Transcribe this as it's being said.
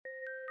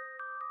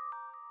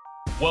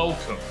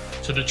Welcome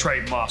to the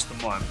Trade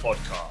Mastermind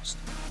podcast.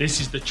 This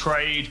is the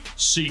Trade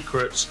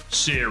Secrets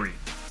series.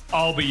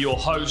 I'll be your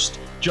host,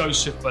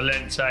 Joseph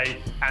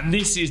Valente, and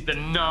this is the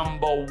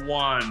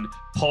 #1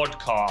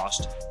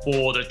 podcast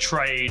for the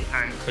trade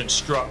and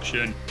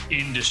construction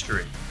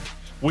industry.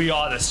 We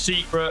are the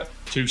secret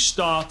to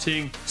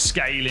starting,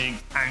 scaling,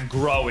 and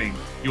growing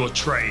your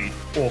trade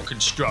or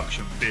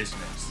construction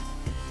business.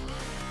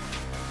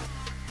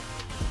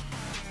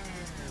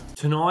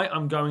 Tonight,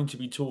 I'm going to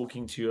be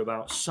talking to you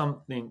about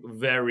something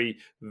very,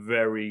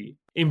 very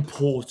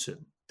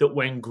important, that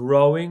when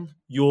growing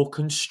your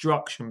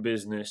construction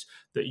business,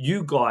 that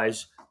you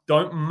guys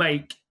don't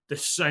make the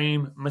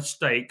same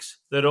mistakes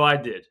that I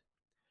did.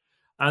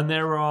 And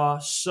there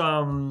are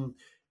some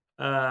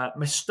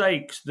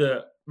mistakes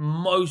that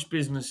most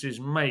businesses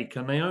make,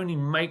 and they only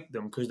make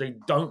them because they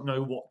don't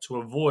know what to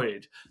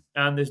avoid.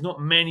 And there's not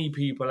many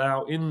people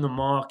out in the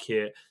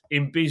market,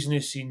 in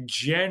business in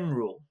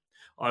general,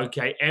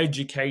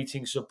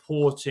 educating,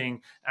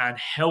 supporting, and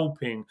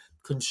helping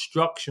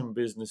construction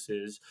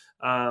businesses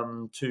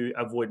to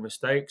avoid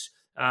mistakes.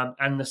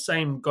 And the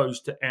same goes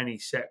to any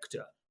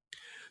sector.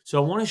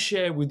 So I want to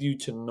share with you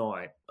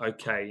tonight,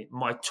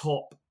 my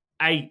top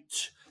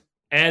 8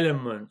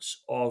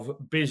 elements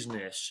of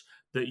business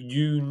that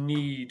you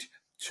need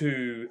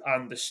to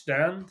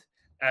understand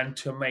and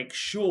to make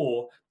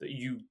sure that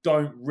you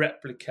don't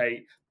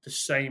replicate the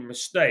same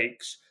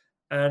mistakes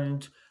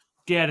and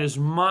get as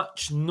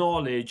much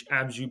knowledge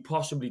as you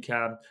possibly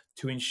can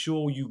to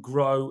ensure you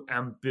grow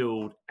and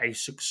build a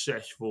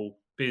successful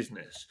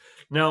business.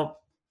 Now,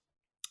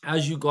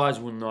 as you guys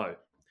will know,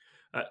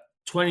 at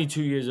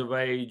 22 years of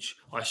age,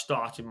 I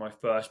started my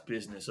first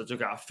business. I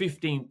took out a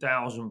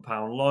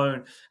 £15,000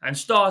 loan and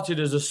started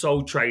as a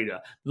sole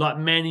trader, like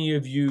many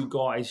of you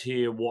guys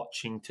here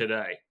watching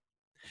today.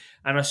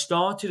 And I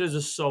started as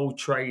a sole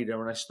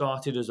trader, and I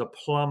started as a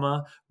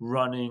plumber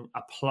running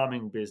a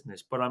plumbing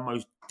business, but I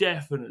most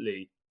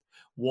definitely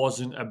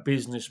wasn't a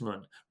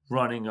businessman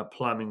running a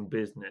plumbing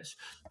business.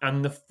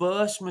 And the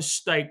first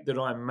mistake that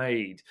I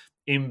made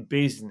in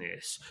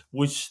business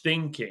was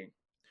thinking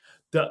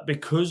that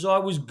because I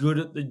was good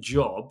at the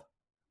job,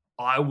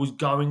 I was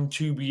going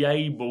to be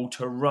able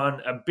to run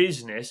a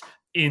business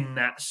in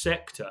that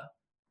sector.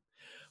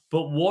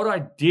 But what I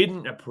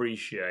didn't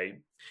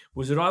appreciate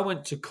was that I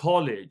went to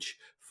college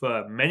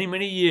for many,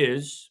 many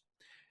years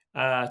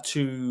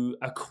to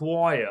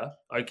acquire,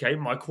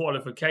 my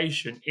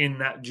qualification in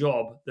that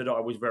job that I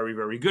was very,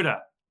 very good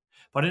at.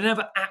 But I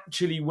never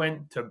actually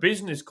went to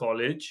business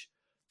college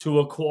to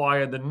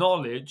acquire the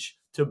knowledge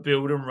to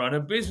build and run a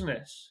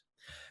business.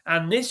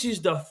 And this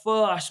is the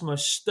first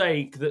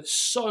mistake that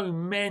so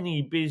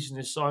many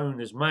business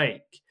owners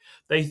make.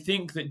 They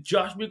think that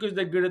just because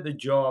they're good at the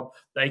job,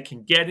 they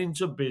can get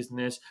into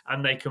business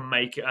and they can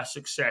make it a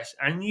success.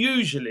 And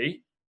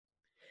usually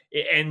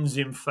it ends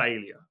in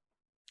failure.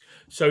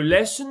 So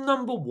lesson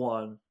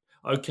 #1,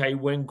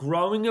 when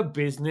growing a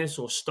business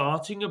or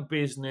starting a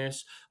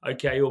business,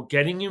 or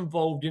getting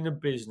involved in a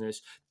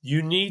business,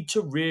 you need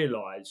to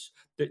realize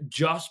that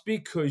just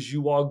because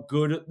you are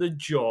good at the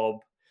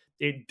job,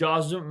 it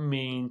doesn't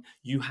mean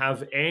you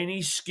have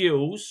any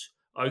skills,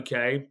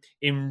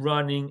 in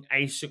running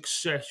a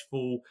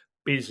successful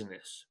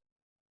business.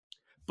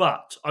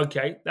 But,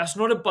 that's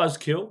not a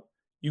buzzkill.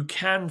 You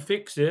can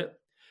fix it,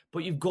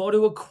 but you've got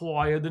to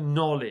acquire the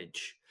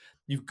knowledge.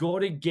 You've got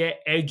to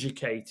get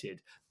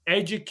educated.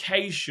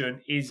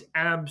 Education is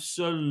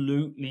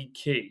absolutely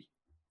key.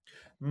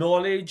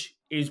 Knowledge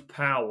is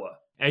power.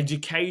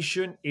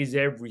 Education is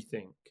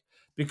everything.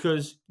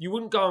 Because you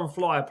wouldn't go and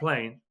fly a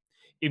plane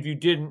if you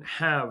didn't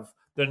have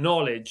the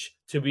knowledge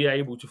to be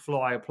able to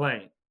fly a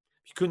plane.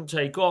 If you couldn't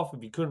take off,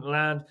 if you couldn't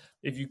land,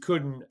 if you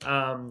couldn't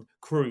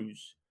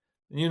cruise,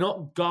 you're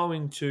not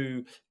going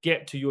to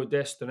get to your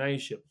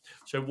destination.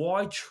 So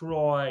why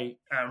try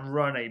and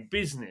run a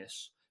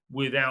business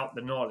without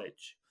the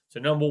knowledge? So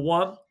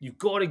 #1, you've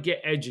got to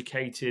get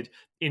educated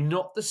in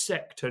not the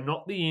sector,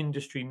 not the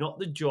industry, not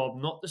the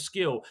job, not the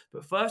skill,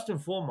 but first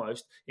and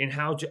foremost in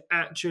how to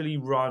actually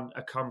run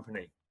a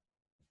company.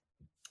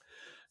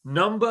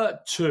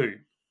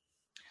 #2,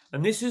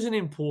 and this is an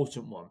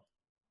important one.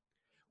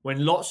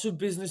 When lots of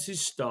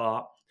businesses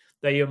start,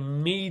 they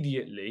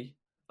immediately,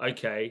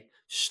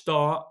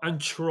 start and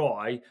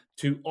try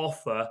to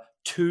offer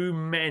too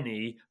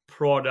many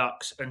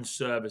products and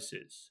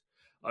services.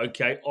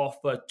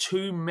 Offer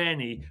too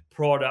many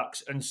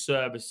products and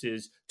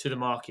services to the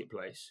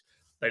marketplace.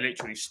 They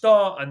literally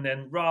start, and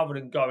then rather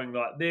than going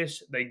like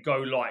this, they go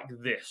like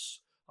this.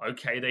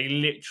 They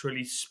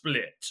literally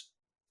split.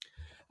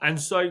 And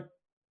so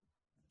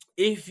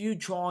if you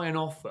try and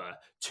offer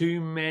too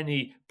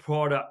many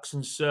products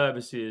and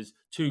services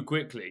too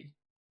quickly,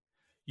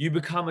 you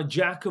become a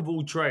jack of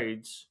all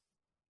trades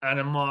and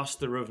a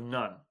master of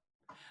none.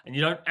 And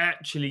you don't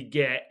actually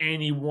get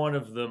any one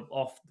of them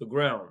off the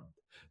ground.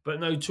 But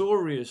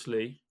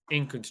notoriously,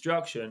 in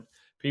construction,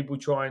 people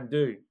try and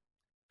do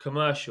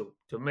commercial,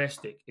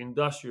 domestic,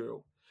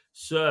 industrial,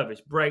 service,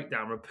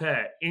 breakdown,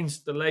 repair,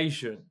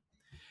 installation.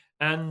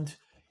 And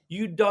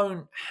You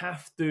don't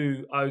have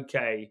to,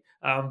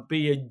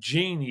 be a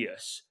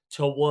genius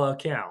to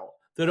work out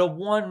that a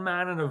one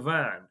man in a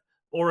van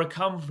or a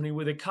company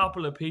with a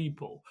couple of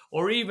people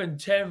or even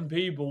 10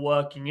 people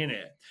working in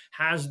it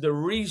has the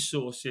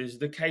resources,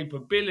 the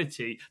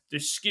capability, the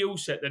skill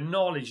set, the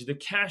knowledge, the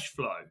cash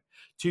flow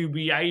to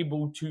be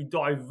able to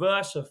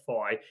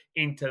diversify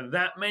into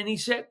that many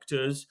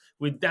sectors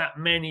with that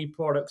many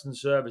products and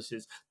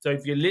services. So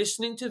if you're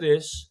listening to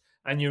this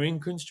and you're in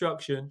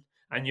construction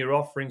and you're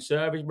offering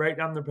service,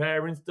 breakdown,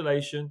 repair,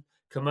 installation,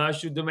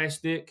 commercial,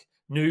 domestic,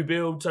 new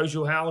build,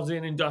 social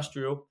housing,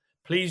 industrial,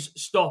 please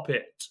stop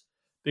it,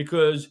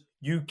 because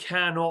you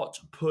cannot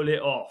pull it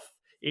off.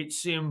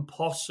 It's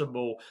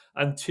impossible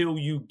until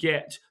you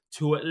get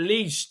to at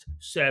least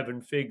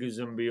 7 figures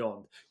and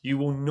beyond. You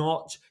will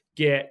not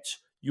get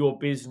your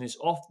business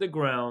off the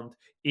ground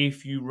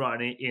if you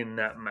run it in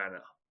that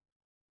manner.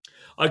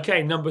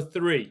 Okay, number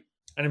 3,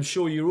 and I'm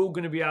sure you're all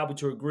going to be able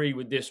to agree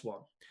with this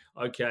one.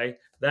 Okay,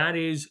 that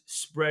is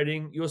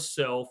spreading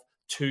yourself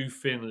too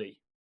thinly.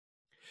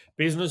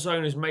 Business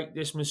owners make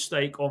this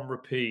mistake on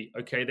repeat.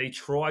 Okay, they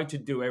try to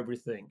do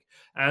everything.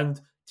 And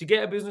to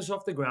get a business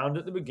off the ground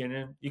at the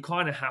beginning, you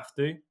kind of have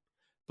to,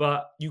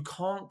 but you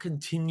can't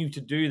continue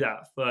to do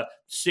that for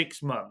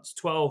 6 months,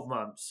 12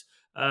 months,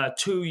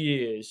 2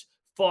 years,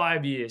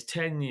 5 years,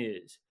 10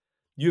 years.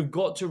 You've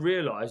got to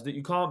realize that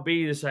you can't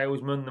be the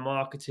salesman, the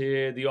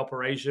marketeer, the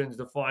operations,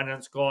 the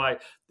finance guy,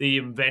 the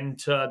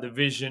inventor, the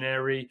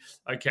visionary,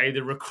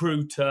 the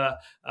recruiter,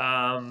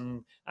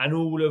 and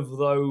all of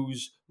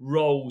those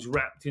roles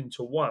wrapped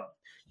into one.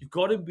 You've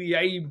got to be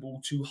able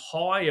to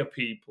hire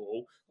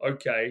people,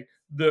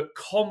 that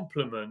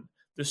complement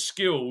the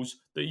skills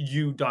that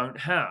you don't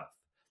have.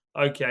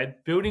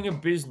 Building a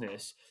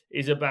business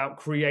is about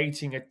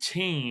creating a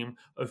team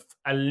of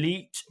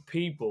elite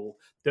people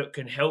that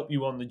can help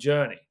you on the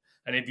journey.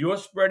 And if you're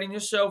spreading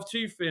yourself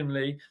too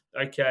thinly,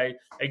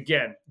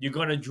 again, you're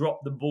going to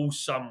drop the ball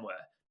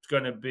somewhere. It's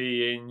going to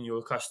be in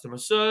your customer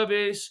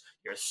service,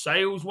 your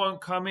sales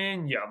won't come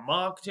in, your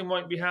marketing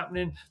won't be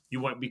happening, you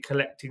won't be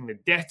collecting the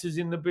debtors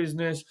in the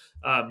business,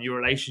 your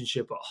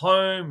relationship at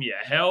home, your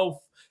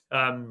health,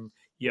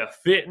 your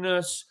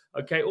fitness.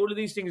 All of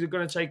these things are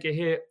going to take a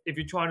hit if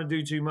you're trying to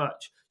do too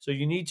much. So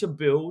you need to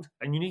build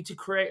and you need to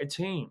create a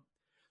team.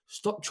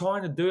 Stop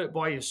trying to do it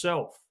by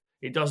yourself.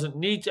 It doesn't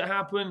need to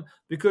happen,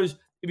 because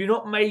if you're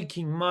not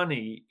making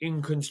money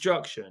in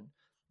construction,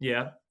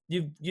 you're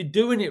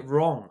doing it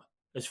wrong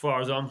as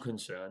far as I'm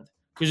concerned,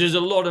 because there's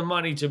a lot of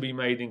money to be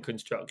made in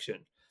construction.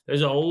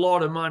 There's a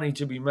lot of money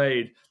to be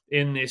made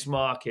in this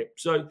market.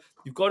 So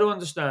you've got to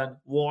understand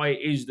why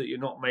it is that you're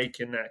not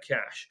making that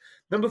cash.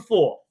 Number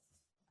 4,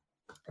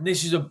 and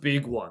this is a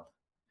big one.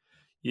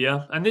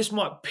 Yeah, and this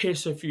might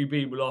piss a few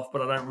people off,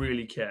 but I don't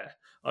really care.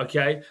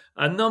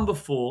 And number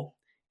 4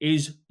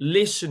 is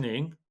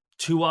listening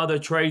to other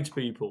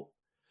tradespeople.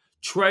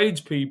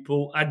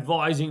 Tradespeople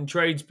advising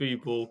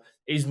tradespeople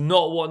is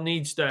not what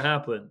needs to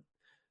happen.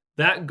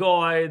 That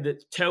guy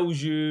that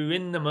tells you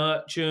in the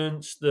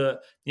merchants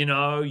that, you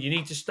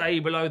need to stay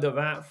below the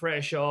VAT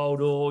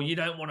threshold, or you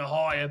don't want to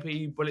hire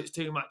people, it's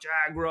too much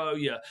aggro,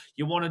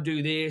 you want to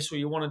do this or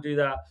you want to do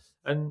that.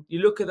 And you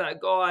look at that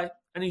guy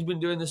and he's been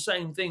doing the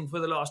same thing for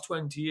the last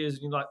 20 years.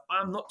 And you're like,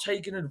 I'm not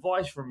taking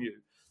advice from you.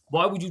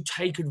 Why would you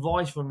take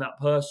advice from that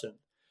person?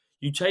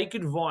 You take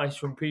advice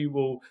from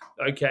people,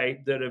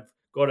 that have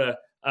got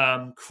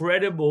a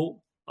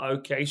credible,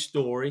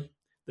 story,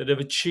 that have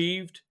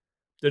achieved,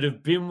 that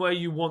have been where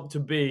you want to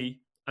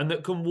be, and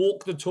that can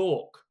walk the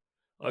talk.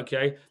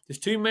 There's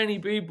too many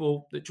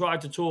people that try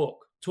to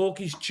talk. Talk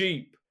is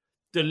cheap.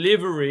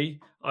 Delivery,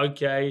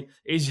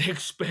 is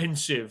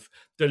expensive.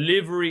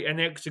 Delivery and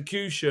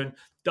execution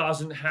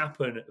doesn't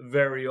happen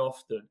very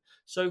often.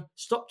 So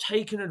stop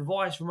taking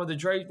advice from other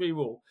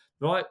tradespeople,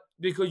 right?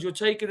 Because you're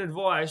taking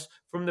advice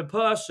from the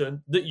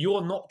person that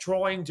you're not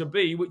trying to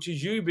be, which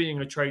is you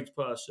being a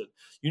tradesperson.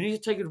 You need to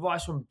take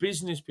advice from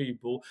business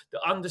people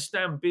that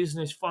understand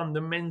business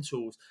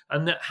fundamentals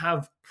and that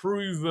have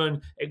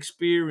proven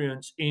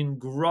experience in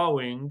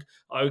growing,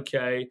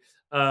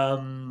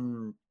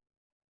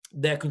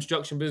 their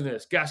construction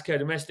business. Gas Care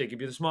Domestic, if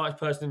you're the smartest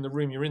person in the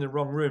room, you're in the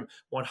wrong room.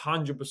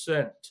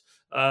 100%.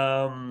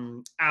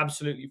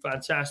 Absolutely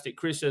fantastic.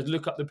 Chris says,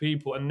 look up the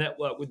people and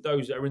network with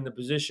those that are in the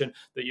position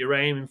that you're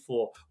aiming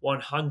for.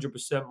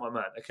 100%, my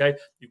man.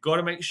 You've got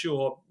to make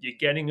sure you're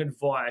getting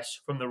advice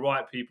from the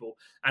right people.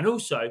 And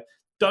also,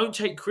 don't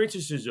take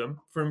criticism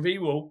from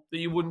people that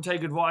you wouldn't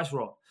take advice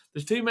from.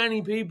 There's too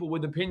many people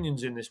with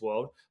opinions in this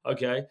world.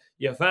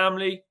 Your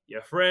family,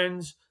 your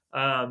friends,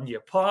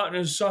 your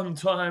partners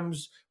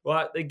sometimes,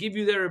 right? They give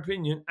you their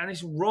opinion and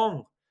it's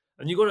wrong.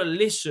 And you've got to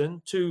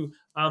listen to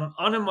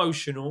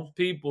unemotional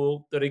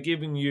people that are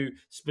giving you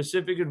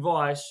specific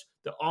advice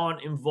that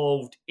aren't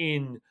involved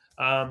in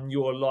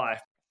your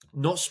life.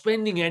 Not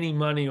spending any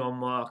money on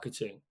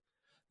marketing.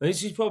 Now,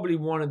 this is probably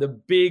one of the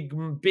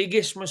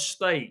biggest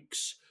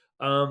mistakes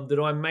that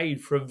I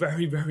made for a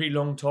very, very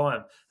long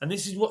time. And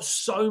this is what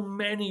so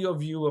many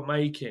of you are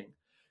making.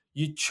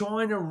 You're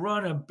trying to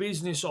run a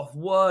business off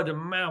word of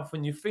mouth,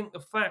 and you think the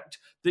fact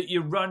that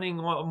you're running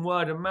on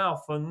word of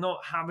mouth and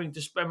not having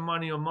to spend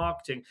money on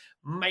marketing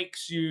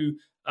makes you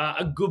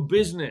a good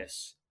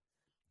business.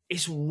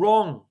 It's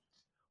wrong.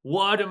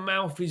 Word of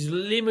mouth is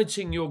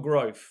limiting your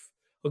growth.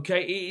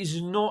 Okay, it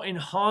is not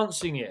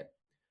enhancing it.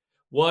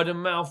 Word of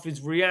mouth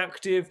is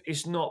reactive,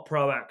 it's not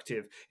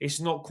proactive. It's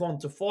not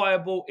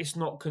quantifiable, it's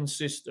not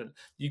consistent.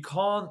 You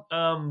can't,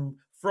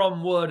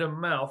 from word of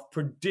mouth,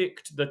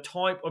 predict the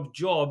type of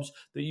jobs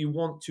that you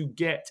want to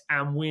get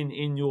and win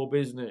in your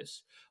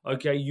business.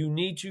 Okay, you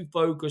need to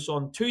focus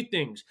on two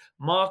things.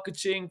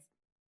 Marketing,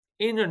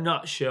 in a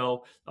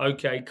nutshell,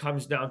 okay,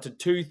 comes down to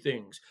two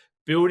things: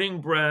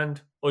 building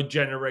brand or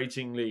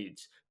generating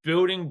leads.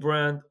 Building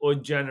brand or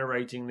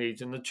generating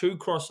leads, and the two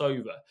cross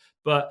over.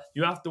 But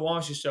you have to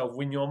ask yourself,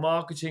 when your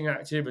marketing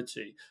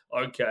activity,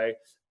 okay,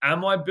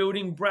 am I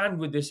building brand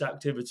with this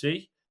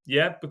activity?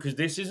 Yeah, because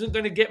this isn't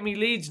going to get me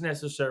leads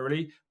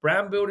necessarily.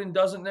 Brand building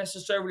doesn't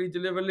necessarily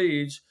deliver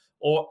leads.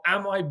 Or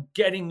am I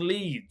getting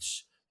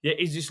leads? Yeah,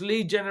 is this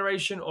lead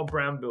generation or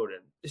brand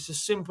building? It's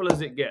as simple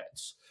as it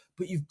gets.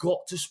 But you've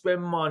got to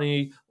spend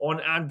money on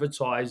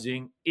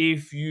advertising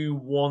if you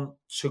want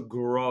to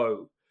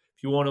grow.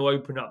 If you want to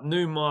open up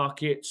new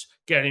markets,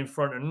 get in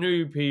front of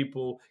new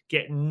people,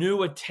 get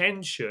new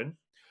attention,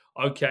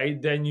 okay,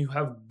 then you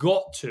have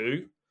got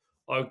to,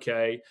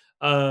 okay,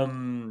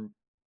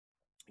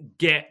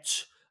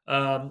 get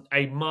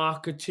a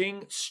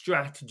marketing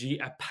strategy,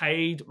 a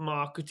paid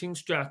marketing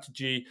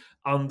strategy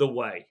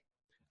underway.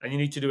 And you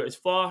need to do it as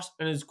fast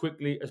and as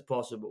quickly as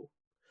possible.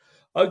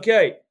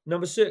 Okay,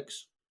 number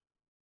 6,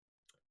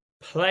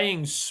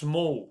 playing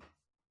small.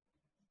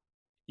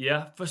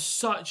 Yeah, for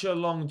such a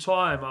long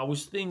time, I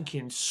was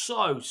thinking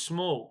so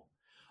small.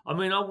 I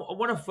mean,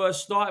 when I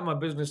first started my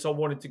business, I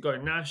wanted to go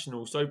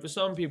national. So for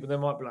some people, they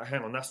might be like,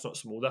 hang on, that's not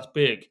small, that's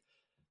big.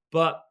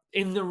 But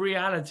in the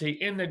reality,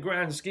 in the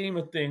grand scheme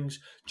of things,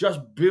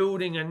 just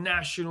building a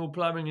national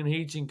plumbing and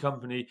heating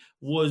company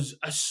was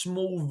a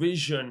small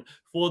vision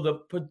for the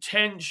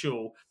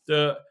potential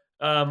that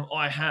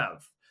I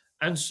have.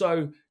 And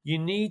so you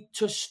need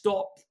to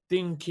stop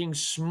thinking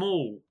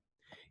small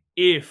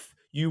if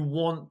you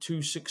want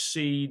to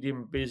succeed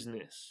in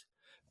business,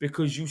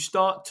 because you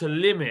start to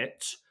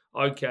limit,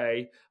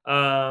 okay,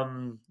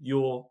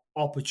 your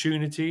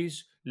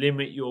opportunities,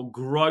 limit your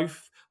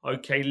growth,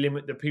 okay,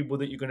 limit the people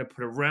that you're going to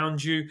put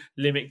around you,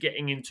 limit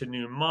getting into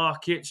new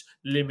markets,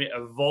 limit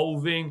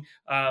evolving,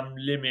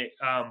 limit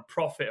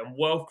profit and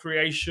wealth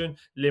creation,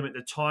 limit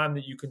the time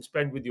that you can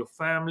spend with your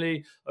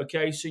family.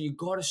 Okay, so you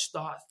got to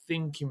start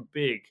thinking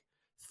big.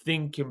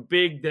 Thinking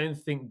big, then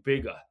think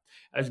bigger.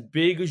 As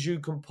big as you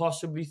can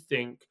possibly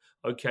think,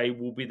 okay,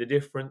 will be the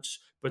difference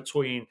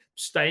between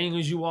staying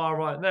as you are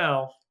right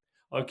now,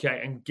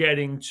 okay, and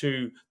getting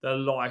to the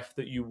life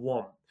that you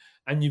want.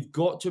 And you've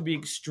got to be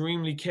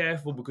extremely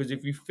careful, because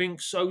if you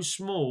think so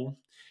small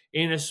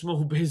in a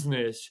small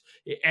business,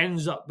 it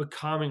ends up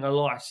becoming a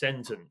life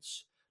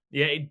sentence.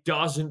 Yeah, it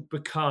doesn't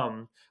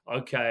become,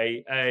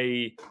 okay,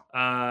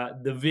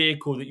 the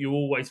vehicle that you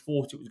always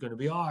thought it was going to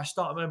be. Oh, I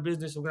started my own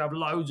business, I'm going to have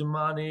loads of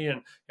money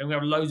and I'm going to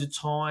have loads of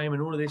time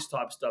and all of this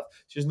type of stuff.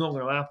 It's just not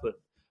going to happen,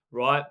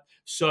 right?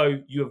 So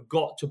you have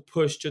got to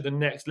push to the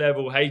next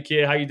level. Hey,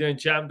 Kier, how you doing,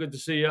 champ? Good to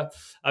see you.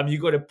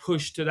 You've got to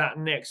push to that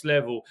next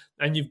level,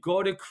 and you've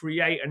got to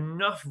create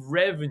enough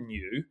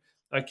revenue.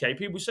 Okay,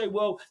 people say,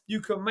 well, you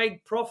can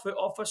make profit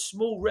off a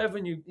small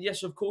revenue.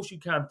 Yes, of course you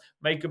can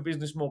make a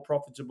business more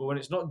profitable. And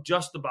it's not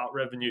just about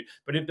revenue.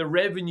 But if the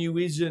revenue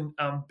isn't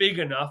big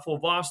enough or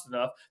vast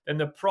enough, then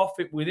the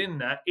profit within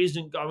that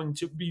isn't going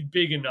to be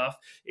big enough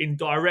in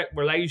direct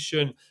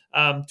relation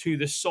to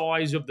the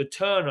size of the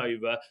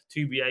turnover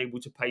to be able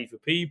to pay for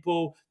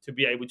people, to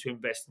be able to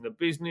invest in the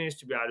business,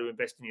 to be able to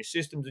invest in your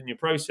systems and your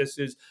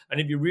processes. And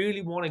if you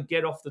really want to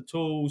get off the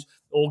tools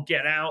or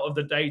get out of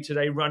the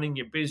day-to-day running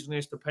your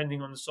business,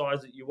 depending on the size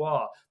that you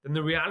are, then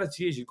the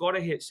reality is you've got to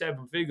hit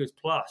 7 figures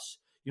plus.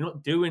 You're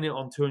not doing it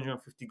on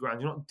 250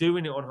 grand. You're not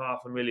doing it on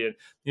 500,000.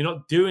 You're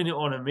not doing it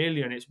on 1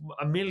 million. It's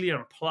 1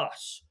 million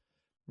plus.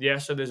 Yeah,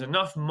 so there's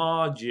enough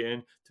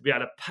margin to be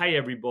able to pay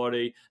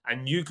everybody,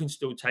 and you can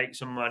still take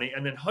some money.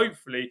 And then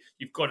hopefully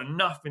you've got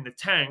enough in the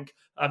tank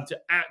to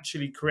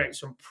actually create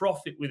some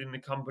profit within the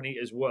company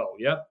as well.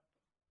 Yeah.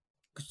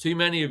 Because too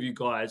many of you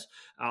guys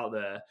out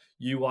there,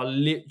 you are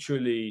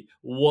literally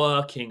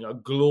working a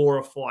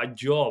glorified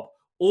job,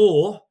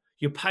 or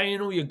you're paying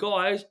all your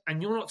guys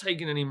and you're not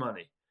taking any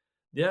money.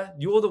 Yeah,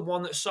 you're the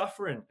one that's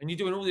suffering, and you're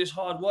doing all this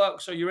hard work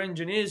so your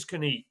engineers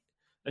can eat,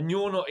 and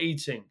you're not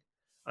eating.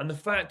 And the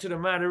fact of the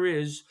matter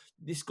is,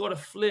 it's got to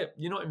flip.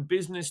 You're not in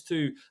business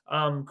to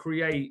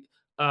create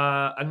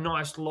a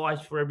nice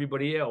life for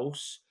everybody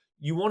else.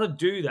 You want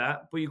to do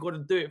that, but you've got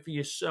to do it for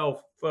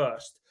yourself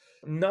first.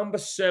 Number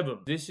 7,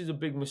 this is a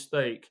big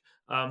mistake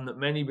that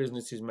many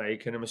businesses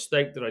make, and a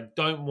mistake that I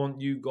don't want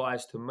you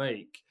guys to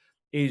make,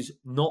 is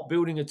not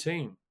building a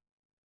team.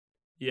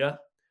 Yeah,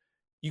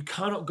 you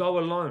cannot go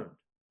alone.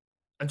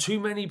 And too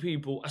many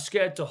people are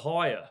scared to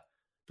hire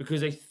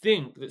because they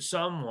think that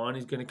someone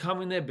is going to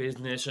come in their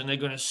business and they're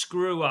going to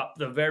screw up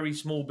the very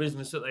small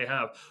business that they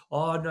have.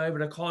 Oh, no,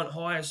 but I can't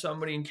hire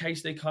somebody in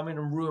case they come in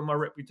and ruin my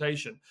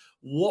reputation.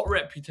 What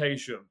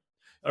reputation?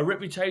 A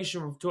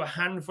reputation to a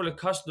handful of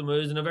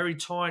customers in a very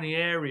tiny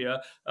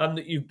area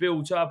that you've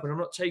built up. And I'm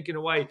not taking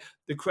away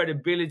the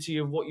credibility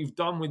of what you've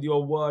done with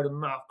your word of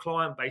mouth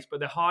client base, but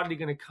they're hardly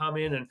going to come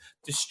in and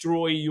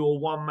destroy your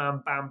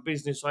one-man band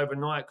business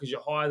overnight because you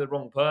hire the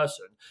wrong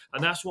person.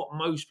 And that's what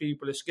most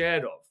people are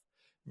scared of.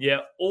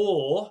 Yeah.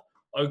 Or,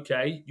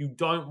 okay, you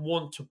don't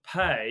want to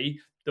pay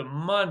the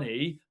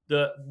money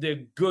that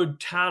the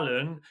good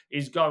talent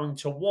is going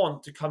to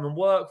want to come and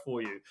work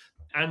for you.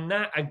 And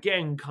that,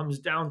 again, comes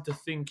down to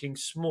thinking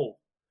small.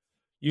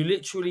 You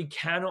literally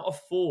cannot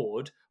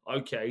afford,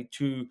 okay,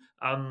 to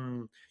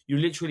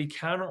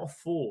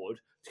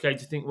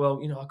think,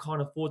 well, I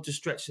can't afford to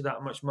stretch to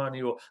that much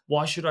money, or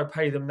why should I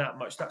pay them that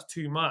much? That's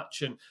too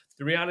much. And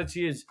the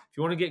reality is, if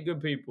you want to get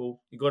good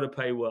people, you got to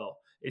pay well.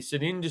 It's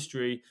an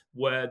industry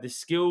where the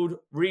skilled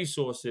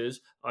resources,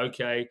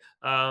 completely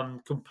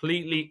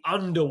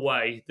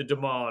underweigh the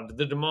demand.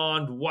 The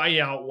demand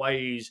way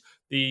outweighs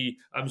the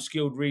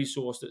skilled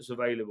resource that's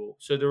available.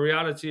 So the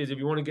reality is, if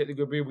you want to get the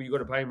good people, you've got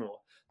to pay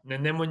more.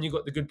 And then when you've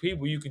got the good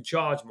people, you can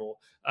charge more.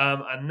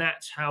 And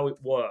that's how it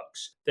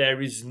works.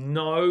 There is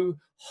no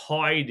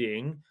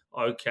hiding,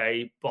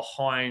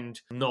 behind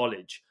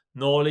knowledge.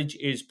 Knowledge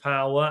is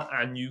power,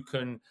 and you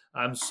can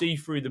see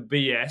through the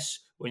BS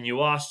when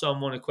you ask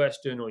someone a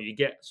question or you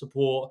get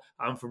support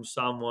from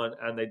someone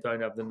and they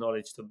don't have the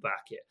knowledge to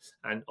back it.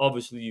 And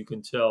obviously you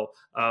can tell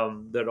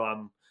that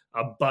I'm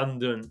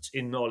abundant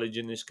in knowledge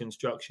in this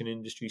construction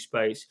industry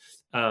space,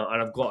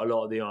 and I've got a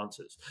lot of the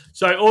answers.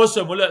 So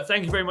awesome. Well, look,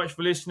 thank you very much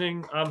for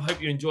listening.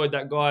 Hope you enjoyed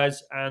that,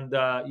 guys. And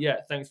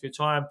thanks for your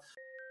time.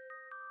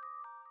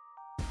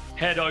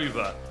 Head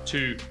over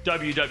to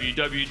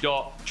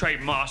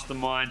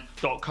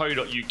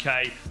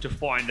www.trademastermind.co.uk to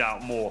find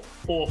out more,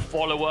 or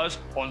follow us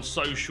on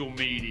social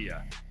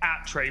media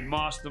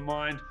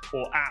 @TradeMastermind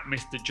or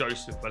 @Mr.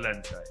 Joseph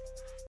Valente.